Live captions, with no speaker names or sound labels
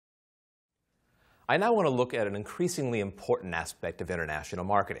I now want to look at an increasingly important aspect of international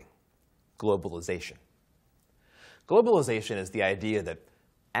marketing: globalization. Globalization is the idea that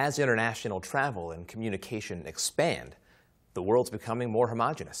as international travel and communication expand, the world's becoming more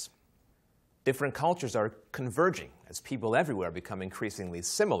homogeneous. Different cultures are converging as people everywhere become increasingly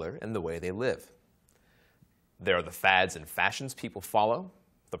similar in the way they live. There are the fads and fashions people follow,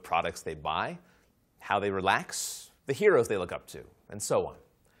 the products they buy, how they relax, the heroes they look up to, and so on.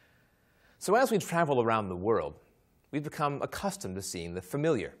 So as we travel around the world, we've become accustomed to seeing the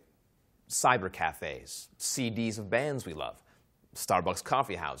familiar: cyber cafes, CDs of bands we love, Starbucks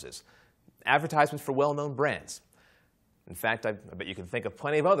coffee houses, advertisements for well-known brands. In fact, I bet you can think of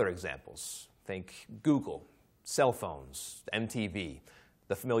plenty of other examples. Think Google, cell phones, MTV,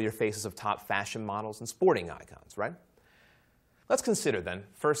 the familiar faces of top fashion models and sporting icons, right? Let's consider then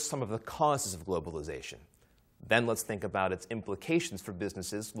first some of the causes of globalization. Then let's think about its implications for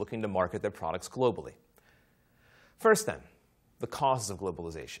businesses looking to market their products globally. First then, the causes of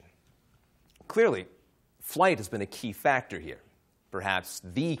globalization. Clearly, flight has been a key factor here, perhaps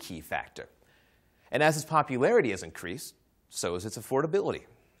the key factor. And as its popularity has increased, so has its affordability.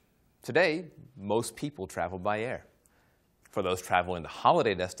 Today, most people travel by air. For those traveling to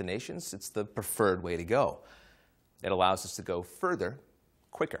holiday destinations, it's the preferred way to go. It allows us to go further,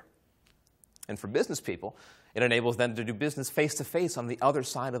 quicker. And for business people, it enables them to do business face-to-face on the other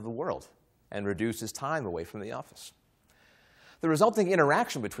side of the world and reduces time away from the office. The resulting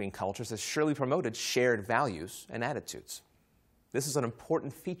interaction between cultures has surely promoted shared values and attitudes. This is an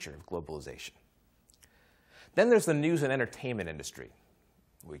important feature of globalization. Then there's the news and entertainment industry.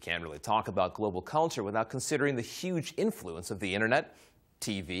 We can't really talk about global culture without considering the huge influence of the internet,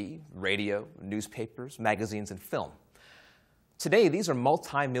 TV, radio, newspapers, magazines, and film. Today, these are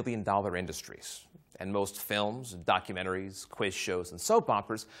multi-million-dollar industries, and most films, documentaries, quiz shows, and soap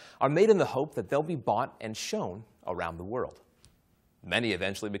operas are made in the hope that they'll be bought and shown around the world. Many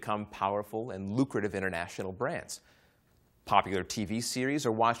eventually become powerful and lucrative international brands. Popular TV series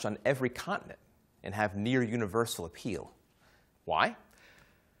are watched on every continent and have near universal appeal. Why?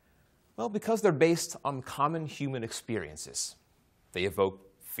 Well, because they're based on common human experiences. They evoke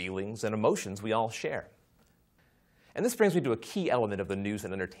feelings and emotions we all share. And this brings me to a key element of the news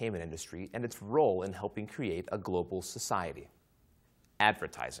and entertainment industry and its role in helping create a global society: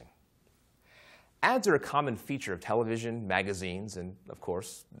 advertising. Ads are a common feature of television, magazines, and, of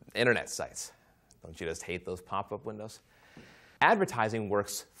course, internet sites. Don't you just hate those pop-up windows? Advertising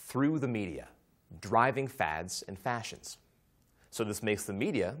works through the media, driving fads and fashions. So this makes the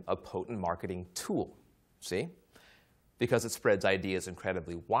media a potent marketing tool, see? Because it spreads ideas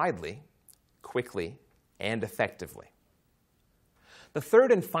incredibly widely, quickly, and effectively. The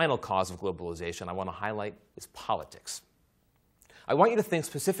third and final cause of globalization I want to highlight is politics. I want you to think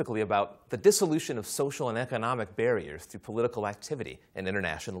specifically about the dissolution of social and economic barriers through political activity and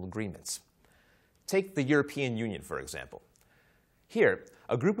international agreements. Take the European Union, for example. Here,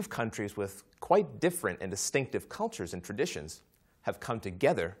 a group of countries with quite different and distinctive cultures and traditions have come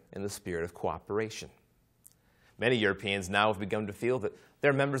together in the spirit of cooperation. Many Europeans now have begun to feel that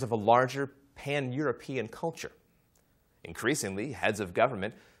they're members of a larger pan-European culture. Increasingly, heads of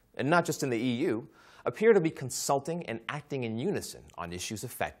government, and not just in the EU, appear to be consulting and acting in unison on issues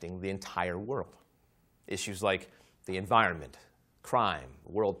affecting the entire world. Issues like the environment, crime,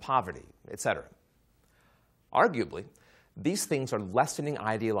 world poverty, etc. Arguably, these things are lessening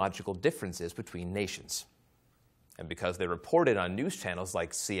ideological differences between nations. And because they're reported on news channels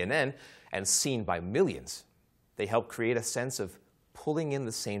like CNN and seen by millions, they help create a sense of pulling in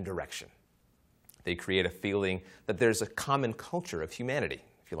the same direction. They create a feeling that there's a common culture of humanity,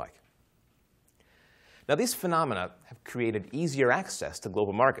 if you like. Now, these phenomena have created easier access to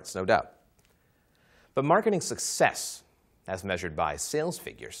global markets, no doubt. But marketing success, as measured by sales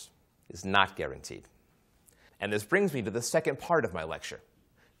figures, is not guaranteed. And this brings me to the second part of my lecture: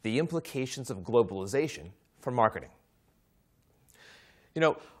 the implications of globalization for marketing. You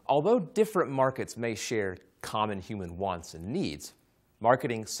know, although different markets may share common human wants and needs,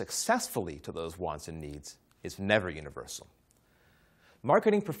 marketing successfully to those wants and needs is never universal.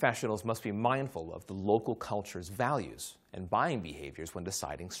 Marketing professionals must be mindful of the local culture's values and buying behaviors when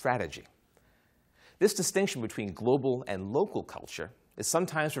deciding strategy. This distinction between global and local culture is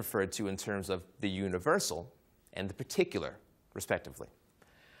sometimes referred to in terms of the universal and the particular, respectively.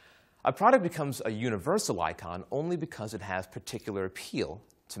 A product becomes a universal icon only because it has particular appeal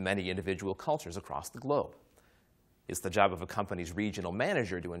to many individual cultures across the globe. It's the job of a company's regional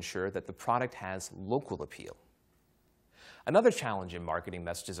manager to ensure that the product has local appeal. Another challenge in marketing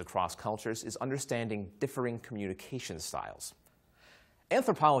messages across cultures is understanding differing communication styles.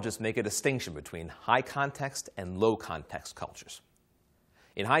 Anthropologists make a distinction between high context and low context cultures.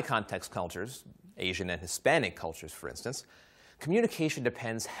 In high context cultures, Asian and Hispanic cultures, for instance, communication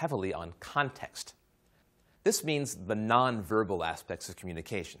depends heavily on context. This means the nonverbal aspects of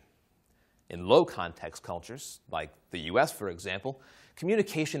communication. In low context cultures, like the US, for example,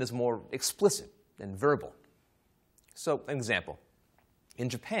 communication is more explicit and verbal. So, an example. In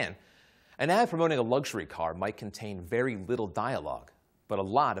Japan, an ad promoting a luxury car might contain very little dialogue, but a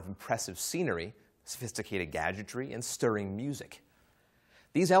lot of impressive scenery, sophisticated gadgetry, and stirring music.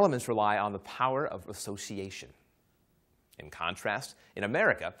 These elements rely on the power of association. In contrast, in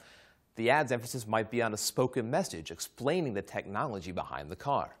America, the ad's emphasis might be on a spoken message explaining the technology behind the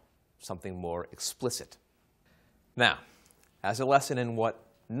car, something more explicit. Now, as a lesson in what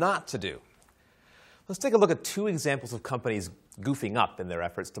not to do, let's take a look at two examples of companies goofing up in their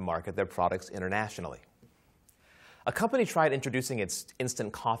efforts to market their products internationally. A company tried introducing its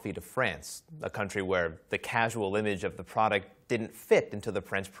instant coffee to France, a country where the casual image of the product didn't fit into the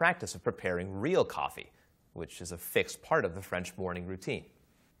French practice of preparing real coffee, which is a fixed part of the French morning routine.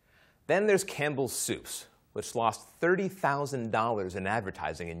 Then there's Campbell's Soups, which lost $30,000 in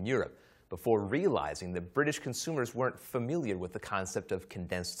advertising in Europe before realizing that British consumers weren't familiar with the concept of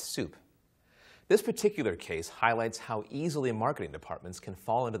condensed soup. This particular case highlights how easily marketing departments can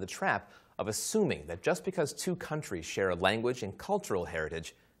fall into the trap of assuming that just because two countries share a language and cultural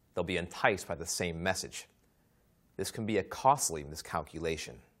heritage, they'll be enticed by the same message. This can be a costly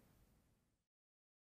miscalculation.